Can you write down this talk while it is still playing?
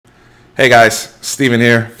Hey guys, Steven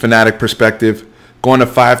here, Fanatic Perspective. Going to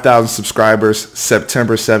 5,000 subscribers,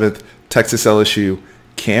 September 7th, Texas LSU.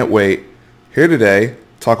 Can't wait. Here today,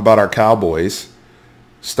 talk about our Cowboys.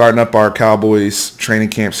 Starting up our Cowboys training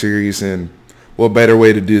camp series, and what better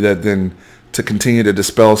way to do that than to continue to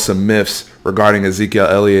dispel some myths regarding Ezekiel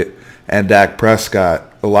Elliott and Dak Prescott.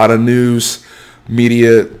 A lot of news,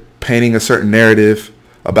 media painting a certain narrative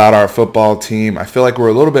about our football team. I feel like we're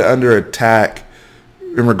a little bit under attack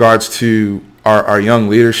in regards to our young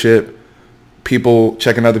leadership, people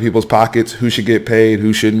checking other people's pockets, who should get paid,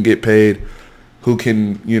 who shouldn't get paid, who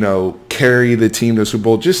can, carry the team to the Super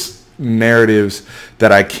Bowl, just narratives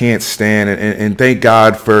that I can't stand. And thank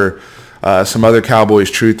God for some other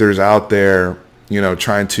Cowboys truthers out there,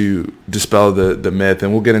 trying to dispel the myth.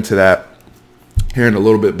 And we'll get into that here in a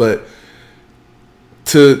little bit. But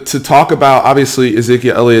to talk about, obviously,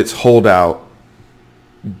 Ezekiel Elliott's holdout,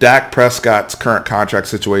 Dak Prescott's current contract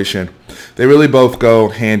situation, they really both go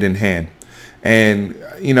hand in hand. And,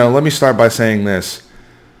 let me start by saying this.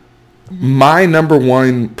 My number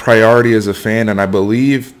one priority as a fan, and I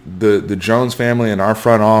believe the Jones family and our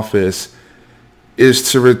front office,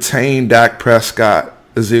 is to retain Dak Prescott,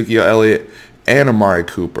 Ezekiel Elliott, and Amari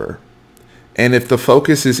Cooper. And if the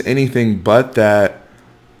focus is anything but that,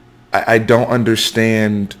 I don't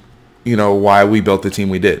understand, why we built the team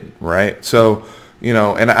we did, right? So,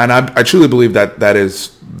 and I truly believe that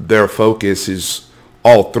is their focus is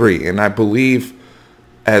all three. And I believe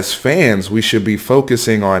as fans, we should be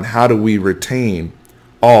focusing on how do we retain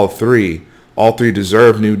all three. All three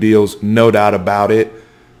deserve new deals, no doubt about it.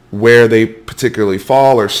 Where they particularly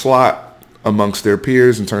fall or slot amongst their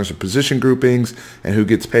peers in terms of position groupings and who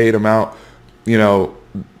gets paid amount,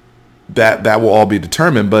 that will all be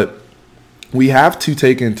determined. But we have to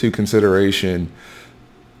take into consideration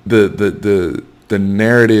the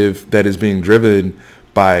narrative that is being driven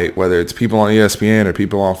by whether it's people on ESPN or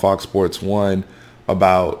people on Fox Sports 1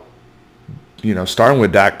 about, starting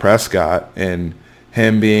with Dak Prescott and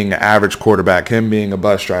him being an average quarterback, him being a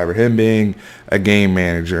bus driver, him being a game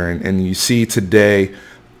manager. And you see today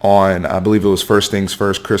on, I believe it was First Things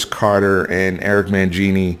First, Chris Carter and Eric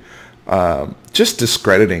Mangini just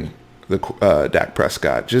discrediting the Dak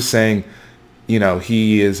Prescott, just saying,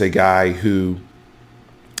 he is a guy who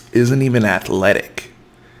isn't even athletic,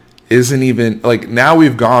 isn't even like, now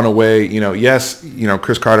we've gone away, yes,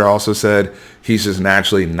 Chris Carter also said he's just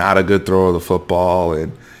naturally not a good thrower of the football,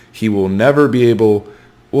 and he will never be able,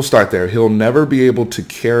 we'll start there, he'll never be able to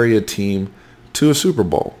carry a team to a Super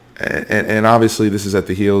Bowl. And obviously this is at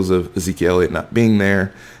the heels of Ezekiel Elliott not being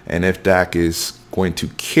there, and if Dak is going to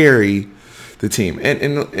carry the team.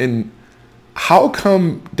 And how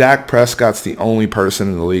come Dak Prescott's the only person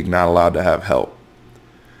in the league not allowed to have help?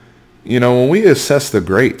 When we assess the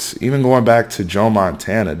greats, even going back to Joe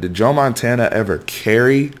Montana, did Joe Montana ever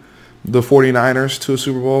carry the 49ers to a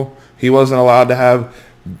Super Bowl? He wasn't allowed to have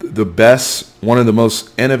the best, one of the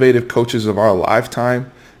most innovative coaches of our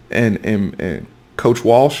lifetime, and Coach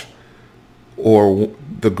Walsh, or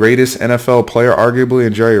the greatest NFL player arguably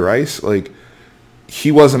in Jerry Rice. Like,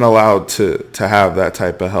 he wasn't allowed to have that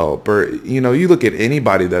type of help. Or, you look at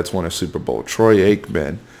anybody that's won a Super Bowl, Troy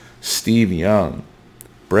Aikman, Steve Young,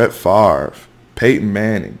 Brett Favre, Peyton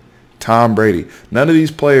Manning, Tom Brady. None of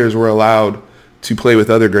these players were allowed to play with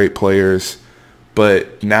other great players.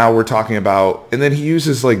 But now we're talking about, and then he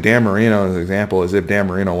uses like Dan Marino as an example, as if Dan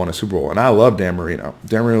Marino won a Super Bowl. And I love Dan Marino.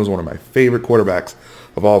 Dan Marino is one of my favorite quarterbacks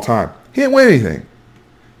of all time. He didn't win anything.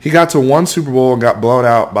 He got to one Super Bowl and got blown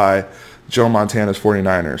out by Joe Montana's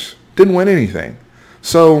 49ers. Didn't win anything.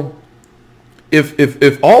 So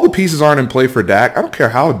if all the pieces aren't in play for Dak, I don't care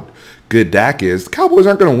how good Dak is, the Cowboys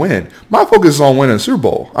aren't going to win. My focus is on winning a Super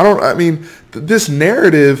Bowl. This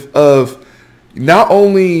narrative of not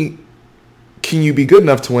only can you be good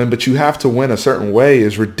enough to win, but you have to win a certain way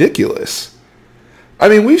is ridiculous.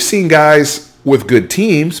 We've seen guys with good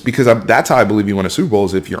teams, because that's how I believe you win a Super Bowl,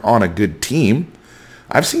 is if you're on a good team.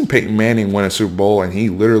 I've seen Peyton Manning win a Super Bowl and he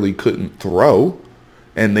literally couldn't throw,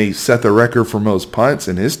 and they set the record for most punts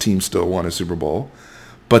and his team still won a Super Bowl.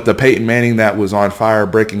 But the Peyton Manning that was on fire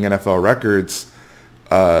breaking NFL records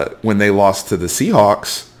when they lost to the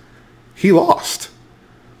Seahawks, he lost.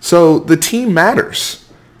 So the team matters.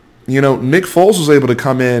 Nick Foles was able to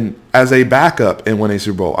come in as a backup and win a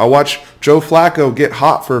Super Bowl. I watched Joe Flacco get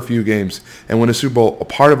hot for a few games and win a Super Bowl, a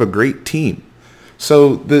part of a great team.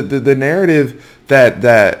 So the narrative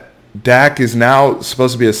that Dak is now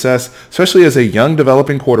supposed to be assessed, especially as a young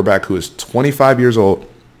developing quarterback who is 25 years old,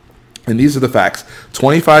 and these are the facts,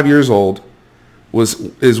 25 years old,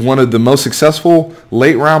 is one of the most successful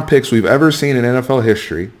late round picks we've ever seen in NFL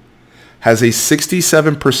history, has a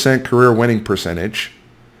 67% career winning percentage,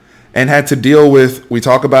 and had to deal with, we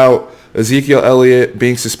talk about Ezekiel Elliott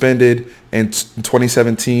being suspended in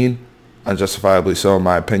 2017, unjustifiably so in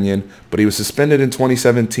my opinion, but he was suspended in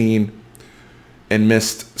 2017 and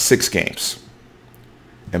missed 6 games.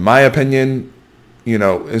 In my opinion,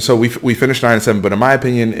 and so we finished 9-7, but in my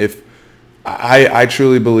opinion, if I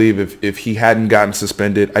truly believe if he hadn't gotten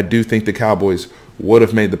suspended, I do think the Cowboys would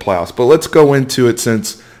have made the playoffs. But let's go into it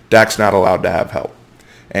since Dak's not allowed to have help.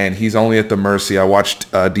 And he's only at the mercy. I watched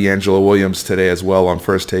D'Angelo Williams today as well on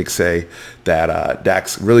First Take say that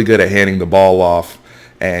Dak's really good at handing the ball off.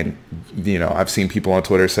 And, I've seen people on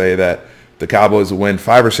Twitter say that the Cowboys will win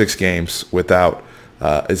 5 or 6 games without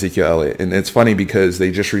Ezekiel Elliott. And it's funny because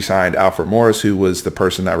they just re-signed Alfred Morris, who was the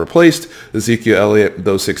person that replaced Ezekiel Elliott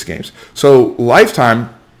those 6 games. So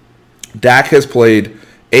lifetime, Dak has played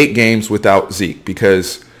 8 games without Zeke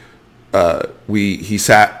because he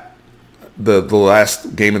sat the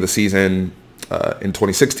last game of the season in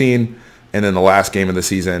 2016, and then the last game of the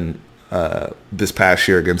season this past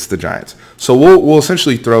year against the Giants. So we'll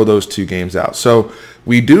essentially throw those 2 games out. So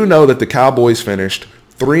we do know that the Cowboys finished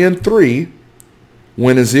 3-3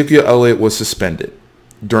 when Ezekiel Elliott was suspended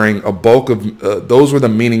during a bulk of those were the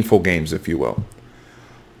meaningful games, if you will.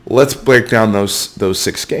 Let's break down those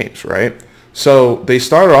 6 games, right? So they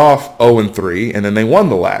started off 0-3, and then they won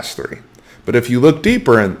the last 3. But if you look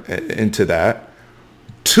deeper into that,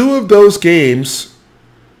 2 of those games,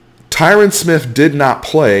 Tyron Smith did not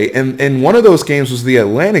play. And one of those games was the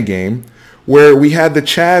Atlanta game where we had the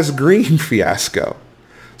Chaz Green fiasco.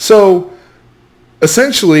 So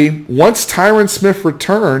essentially, once Tyron Smith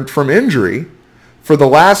returned from injury, for the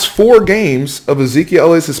last 4 games of Ezekiel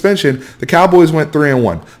Elliott's suspension, the Cowboys went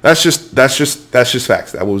 3-1. That's just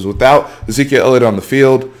facts. That was without Ezekiel Elliott on the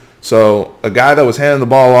field. So a guy that was handing the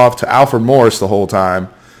ball off to Alfred Morris the whole time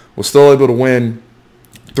was still able to win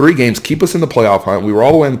 3 games, keep us in the playoff hunt. We were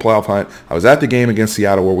all the way in the playoff hunt. I was at the game against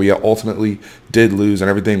Seattle where we ultimately did lose and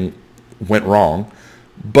everything went wrong.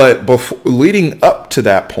 But leading up to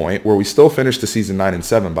that point, where we still finished the season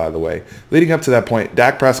 9-7, by the way, leading up to that point,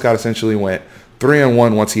 Dak Prescott essentially went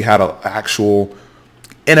 3-1 once he had an actual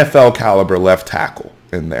NFL caliber left tackle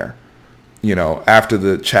in there, after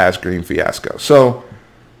the Chaz Green fiasco. So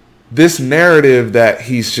this narrative that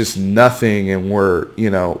he's just nothing and we're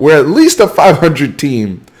at least a 500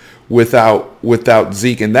 team without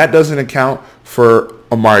Zeke, and that doesn't account for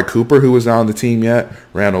Amari Cooper, who was not on the team yet,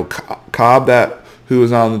 Randall Cobb, who was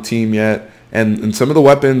not on the team yet, and some of the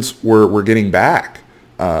weapons we're getting back,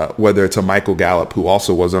 whether it's a Michael Gallup, who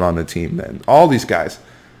also wasn't on the team then. All these guys.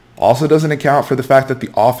 Also doesn't account for the fact that the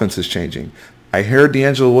offense is changing. I heard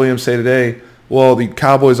D'Angelo Williams say today, well, the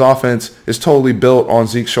Cowboys offense is totally built on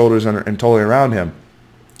Zeke's shoulders and totally around him.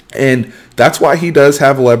 And that's why he does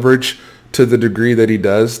have leverage to the degree that he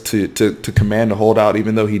does to command a holdout,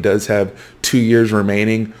 even though he does have 2 years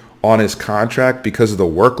remaining on his contract because of the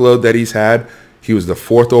workload that he's had. He was the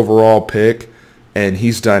 4th overall pick, and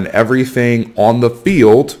he's done everything on the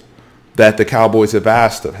field that the Cowboys have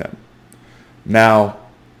asked of him. Now,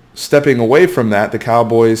 stepping away from that, the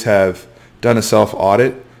Cowboys have done a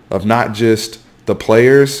self-audit of not just the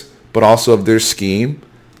players, but also of their scheme,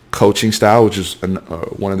 coaching style, which is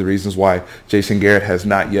one of the reasons why Jason Garrett has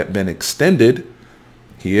not yet been extended.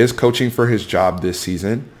 He is coaching for his job this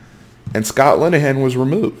season, and Scott Linehan was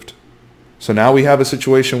removed. So now we have a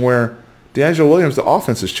situation where D'Angelo Williams, the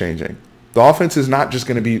offense is changing. The offense is not just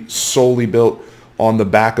going to be solely built on the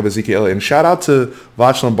back of Ezekiel Elliott. And shout out to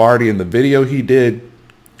Vach Lombardi and the video he did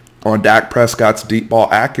on Dak Prescott's deep ball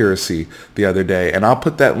accuracy the other day. And I'll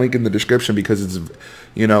put that link in the description because it's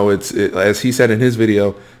as he said in his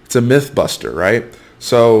video, it's a myth buster, right?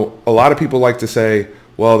 So a lot of people like to say,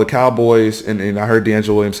 well, the Cowboys, and I heard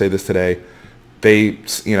D'Angelo Williams say this today,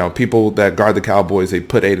 people that guard the Cowboys, they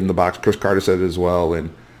put 8 in the box. Chris Carter said it as well.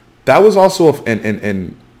 And that was also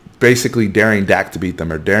and basically daring Dak to beat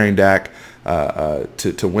them, or daring Dak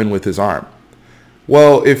to win with his arm.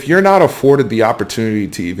 Well, if you're not afforded the opportunity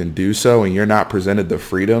to even do so, and you're not presented the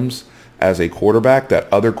freedoms as a quarterback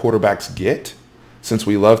that other quarterbacks get, since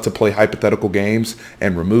we love to play hypothetical games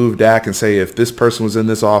and remove Dak and say if this person was in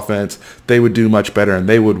this offense, they would do much better and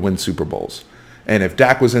they would win Super Bowls. And if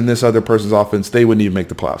Dak was in this other person's offense, they wouldn't even make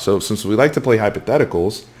the playoffs. So since we like to play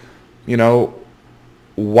hypotheticals,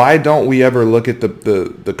 why don't we ever look at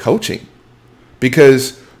the coaching?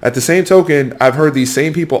 Because at the same token, I've heard these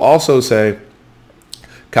same people also say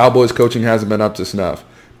Cowboys coaching hasn't been up to snuff.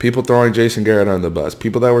 People throwing Jason Garrett under the bus.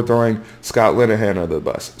 People that were throwing Scott Linehan under the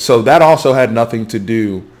bus. So that also had nothing to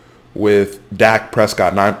do with Dak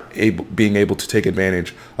Prescott not being able to take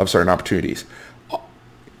advantage of certain opportunities.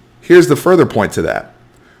 Here's the further point to that.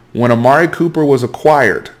 When Amari Cooper was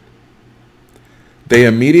acquired, they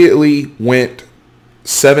immediately went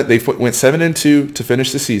 7-2 to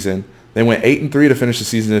finish the season. They went 8-3 to finish the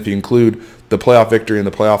season if you include the playoff victory and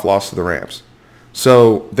the playoff loss to the Rams.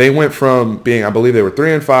 So they went from being, I believe they were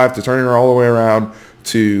 3-5 to turning all the way around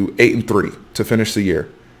to 8-3 to finish the year.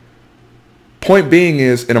 Point being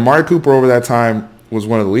is, and Amari Cooper over that time was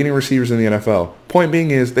one of the leading receivers in the NFL. Point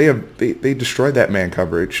being is, they destroyed that man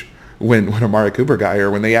coverage when Amari Cooper got here.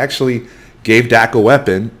 When they actually gave Dak a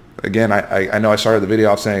weapon. Again, I know I started the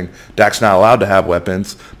video off saying Dak's not allowed to have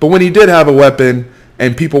weapons, but when he did have a weapon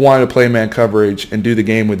and people wanted to play man coverage and do the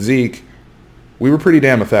game with Zeke, we were pretty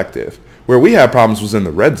damn effective. Where we had problems was in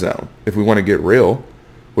the red zone, if we want to get real.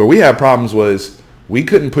 Where we had problems was we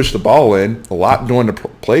couldn't push the ball in, a lot doing the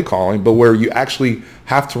play calling, but where you actually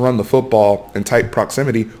have to run the football in tight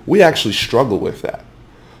proximity, we actually struggle with that.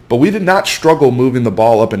 But we did not struggle moving the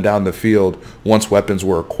ball up and down the field once weapons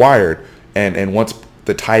were acquired and once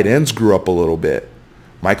the tight ends grew up a little bit.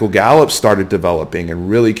 Michael Gallup started developing and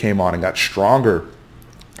really came on and got stronger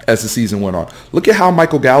as the season went on. Look at how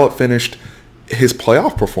Michael Gallup finished his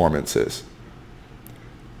playoff performances.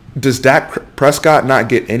 Does Dak Prescott not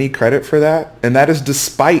get any credit for that? And that is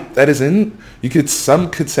despite, some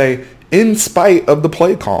could say, in spite of the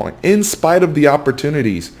play calling, in spite of the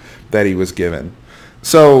opportunities that he was given.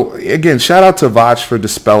 So, again, shout out to Vach for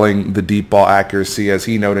dispelling the deep ball accuracy, as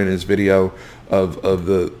he noted in his video of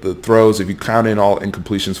the throws. If you count in all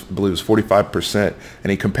incompletions, I believe it was 45%,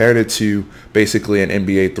 and he compared it to basically an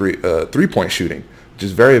NBA three-point shooting, which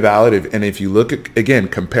is very valid. And if you look at, again,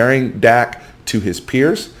 comparing Dak to his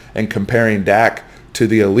peers and comparing Dak to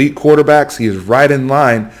the elite quarterbacks, he is right in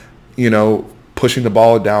line, pushing the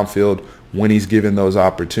ball downfield when he's given those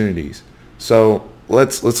opportunities. So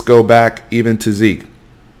let's go back even to Zeke.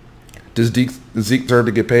 Does Zeke deserve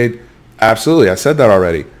to get paid? Absolutely. I said that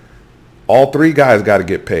already. All three guys got to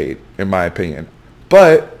get paid, in my opinion.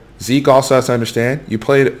 But Zeke also has to understand, you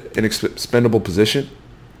played an expendable position.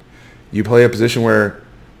 You play a position where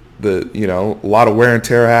a lot of wear and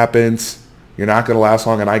tear happens. You're not going to last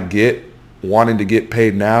long, and I get wanting to get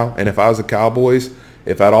paid now. And if I was the Cowboys,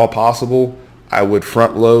 if at all possible, I would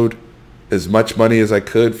front load as much money as I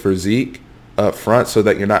could for Zeke up front so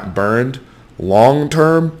that you're not burned long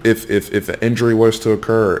term if an injury was to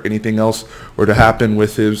occur or anything else were to happen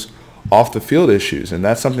with his off the field issues. And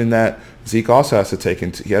that's something that Zeke also has to take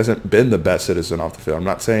into. He hasn't been the best citizen off the field. I'm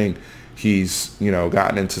not saying he's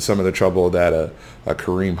gotten into some of the trouble that a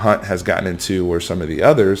Kareem Hunt has gotten into or some of the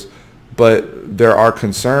others, but there are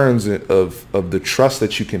concerns of the trust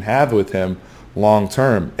that you can have with him long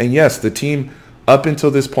term. And yes, the team up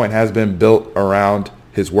until this point has been built around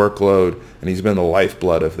his workload, and he's been the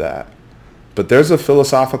lifeblood of that. But there's a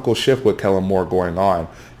philosophical shift with Kellen Moore going on.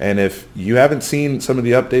 And if you haven't seen some of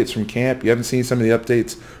the updates from camp, you haven't seen some of the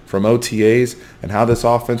updates from OTAs and how this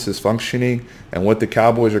offense is functioning and what the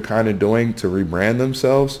Cowboys are kind of doing to rebrand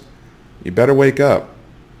themselves, you better wake up.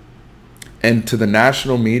 And to the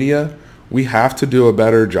national media, we have to do a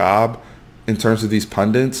better job in terms of these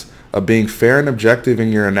pundits of being fair and objective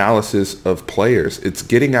in your analysis of players. It's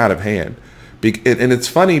getting out of hand. And it's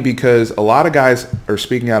funny because a lot of guys are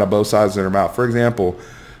speaking out of both sides of their mouth. For example,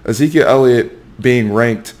 Ezekiel Elliott being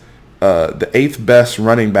ranked the 8th best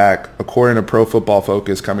running back according to Pro Football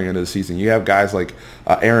Focus coming into the season. You have guys like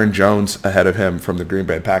Aaron Jones ahead of him from the Green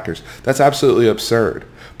Bay Packers. That's absolutely absurd.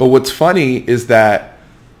 But what's funny is that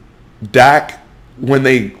Dak, when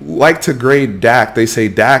they like to grade Dak, they say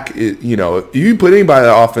Dak, if you put anybody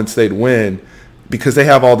in the offense, they'd win because they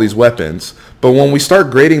have all these weapons. But when we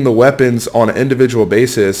start grading the weapons on an individual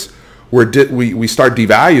basis, we start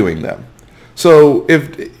devaluing them. So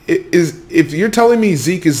if you're telling me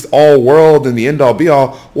Zeke is all world and the end all be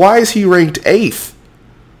all, why is he ranked 8th?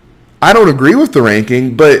 I don't agree with the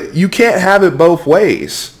ranking, but you can't have it both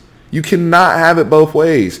ways. You cannot have it both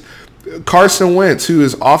ways. Carson Wentz, who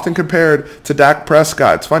is often compared to Dak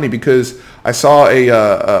Prescott. It's funny because I saw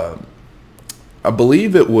I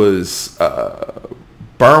believe it was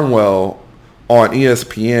Burnwell on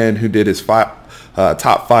ESPN who did his top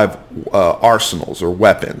 5 arsenals or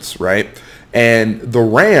weapons, right? And the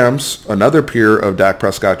Rams, another peer of Dak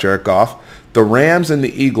Prescott, Jared Goff, the Rams and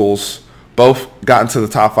the Eagles both got into the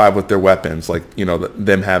top 5 with their weapons, like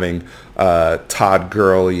them having Todd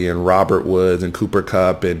Gurley and Robert Woods and Cooper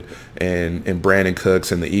Kupp and Brandon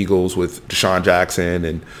Cooks, and the Eagles with Deshaun Jackson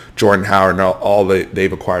and Jordan Howard and all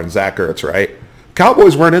they've acquired, and Zach Ertz, right?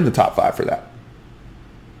 Cowboys weren't in the top 5 for that.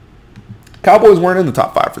 Cowboys weren't in the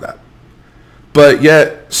top 5 for that. But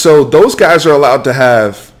yet, so those guys are allowed to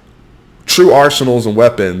have true arsenals and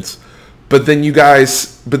weapons, But then you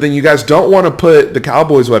guys don't want to put the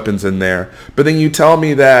Cowboys weapons in there. But then you tell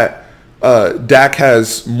me that Dak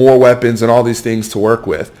has more weapons and all these things to work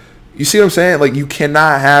with. You see what I'm saying? Like, you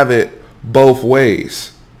cannot have it both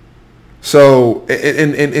ways. So,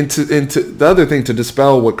 and to the other thing, to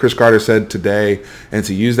dispel what Chris Carter said today, and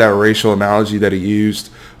to use that racial analogy that he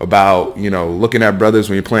used about, looking at brothers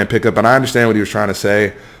when you're playing pickup, and I understand what he was trying to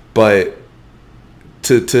say, but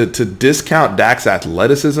to discount Dak's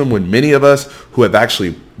athleticism when many of us who have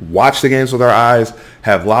actually watched the games with our eyes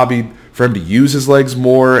have lobbied for him to use his legs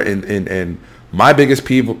more, and my biggest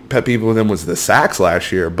pet peeve with him was the sacks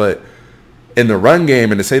last year, but in the run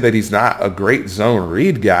game, and to say that he's not a great zone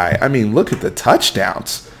read guy, I mean, look at the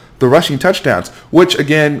touchdowns, the rushing touchdowns, which,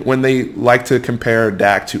 again, when they like to compare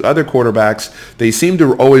Dak to other quarterbacks, they seem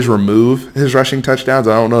to always remove his rushing touchdowns.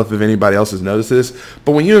 I don't know if anybody else has noticed this,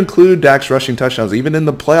 but when you include Dak's rushing touchdowns, even in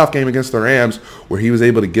the playoff game against the Rams, where he was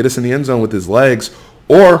able to get us in the end zone with his legs,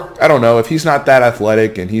 or, I don't know, if he's not that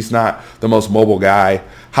athletic and he's not the most mobile guy,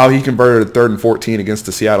 how he converted a 3rd and 14 against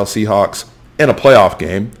the Seattle Seahawks in a playoff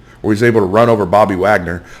game, where he's able to run over Bobby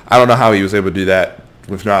Wagner. I don't know how he was able to do that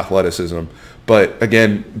with no athleticism. But,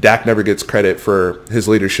 again, Dak never gets credit for his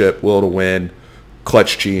leadership, will to win,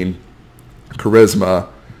 clutch gene, charisma,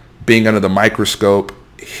 being under the microscope.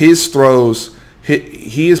 His throws,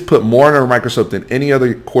 he has put more under a microscope than any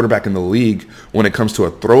other quarterback in the league when it comes to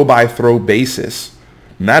a throw-by-throw basis.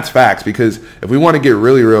 And that's facts, because if we want to get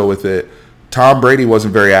really real with it, Tom Brady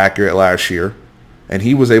wasn't very accurate last year. And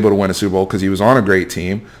he was able to win a Super Bowl because he was on a great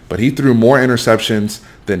team. But he threw more interceptions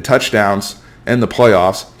than touchdowns in the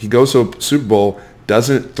playoffs. He goes to a Super Bowl,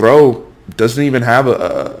 doesn't even have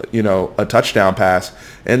a touchdown pass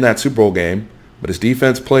in that Super Bowl game. But his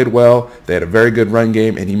defense played well. They had a very good run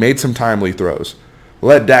game, and he made some timely throws.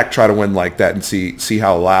 Let Dak try to win like that and see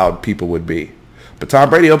how loud people would be. But Tom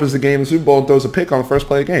Brady opens the game in the Super Bowl and throws a pick on the first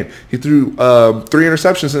play of the game. He threw 3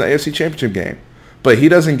 interceptions in the AFC Championship game. But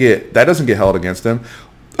doesn't get held against him.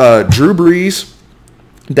 Drew Brees,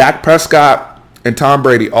 Dak Prescott, and Tom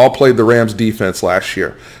Brady all played the Rams defense last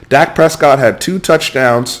year. Dak Prescott had 2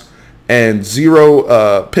 touchdowns and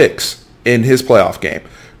 0 picks in his playoff game.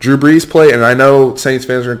 Drew Brees played, and I know Saints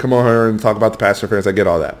fans are going to come over here and talk about the pass interference. I get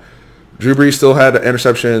all that. Drew Brees still had an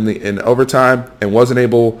interception in overtime and wasn't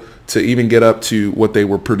able to even get up to what they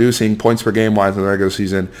were producing points per game wise in the regular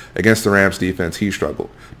season against the Rams defense. He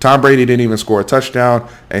struggled. Tom Brady didn't even score a touchdown,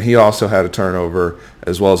 and he also had a turnover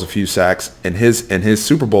as well as a few sacks in his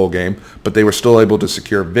Super Bowl game, but they were still able to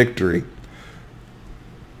secure victory.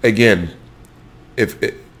 Again, if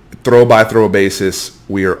throw-by-throw basis,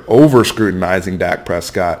 we are over-scrutinizing Dak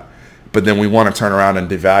Prescott, but then we want to turn around and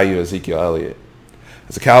devalue Ezekiel Elliott.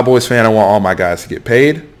 As a Cowboys fan, I want all my guys to get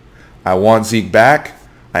paid. I want Zeke back.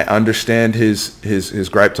 I understand his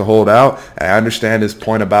gripe to hold out. I understand his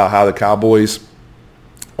point about how the Cowboys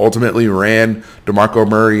ultimately ran DeMarco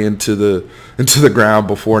Murray into the ground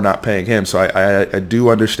before not paying him. So I do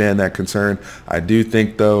understand that concern. I do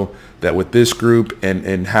think, though, that with this group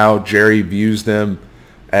and how Jerry views them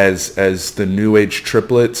as the new age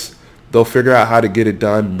triplets, they'll figure out how to get it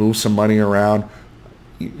done, move some money around,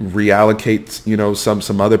 reallocate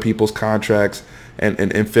some other people's contracts,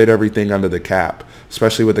 and fit everything under the cap,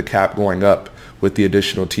 especially with the cap going up with the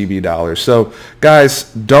additional TV dollars. So,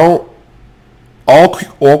 guys, all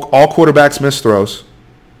quarterbacks miss throws.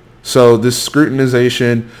 So this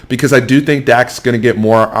scrutinization, because I do think Dak's going to get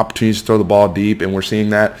more opportunities to throw the ball deep, and we're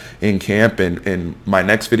seeing that in camp. And my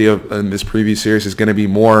next video in this preview series is going to be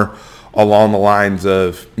more along the lines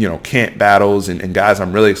of, camp battles and guys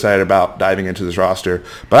I'm really excited about diving into this roster.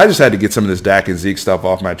 But I just had to get some of this Dak and Zeke stuff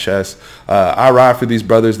off my chest. I ride for these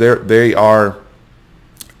brothers. They are,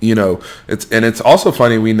 it's also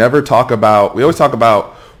funny. We always talk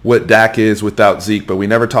about what Dak is without Zeke, but we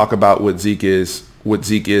never talk about what Zeke is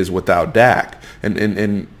without Dak.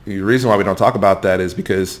 And the reason why we don't talk about that is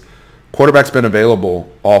because quarterback's been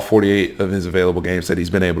available all 48 of his available games that he's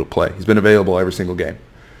been able to play. He's been available every single game.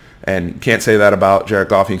 And you can't say that about Jared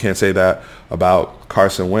Goff. You can't say that about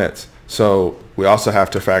Carson Wentz. So we also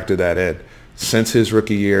have to factor that in. Since his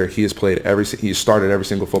rookie year, he started every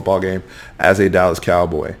single football game as a Dallas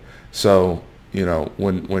Cowboy. So,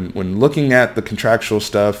 when looking at the contractual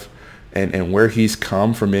stuff and where he's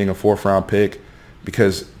come from being a 4th-round pick,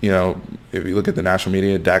 because, if you look at the national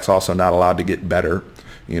media, Dak's also not allowed to get better.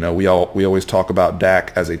 We always talk about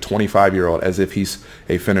Dak as a 25-year-old, as if he's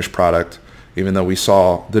a finished product, even though we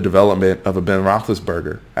saw the development of a Ben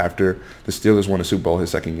Roethlisberger after the Steelers won a Super Bowl his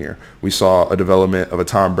second year. We saw a development of a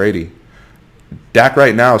Tom Brady. Dak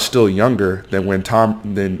right now is still younger than when Tony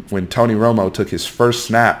Romo took his first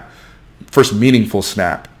snap first meaningful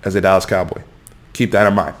snap as a Dallas Cowboy. Keep that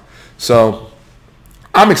in mind. So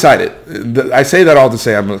I'm excited. I say that all to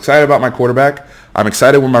say I'm excited about my quarterback. I'm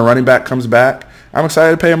excited when my running back comes back. I'm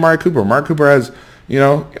excited to pay Amari Cooper. Amari Cooper has,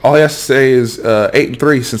 all he has to say is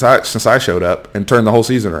 8-3 since I showed up and turned the whole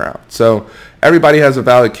season around. So everybody has a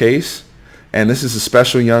valid case, and this is a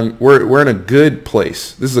special young. We're in a good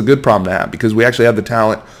place. This is a good problem to have because we actually have the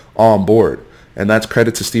talent on board, and that's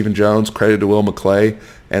credit to Stephen Jones, credit to Will McClay,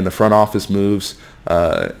 and the front office moves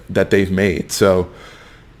that they've made. So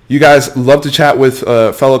you guys love to chat with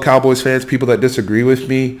fellow Cowboys fans, people that disagree with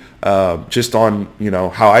me, just on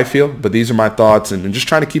how I feel. But these are my thoughts, and just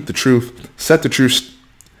trying to keep the truth, set the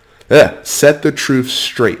truth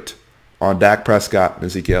straight on Dak Prescott and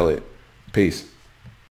Ezekiel Elliott. Peace.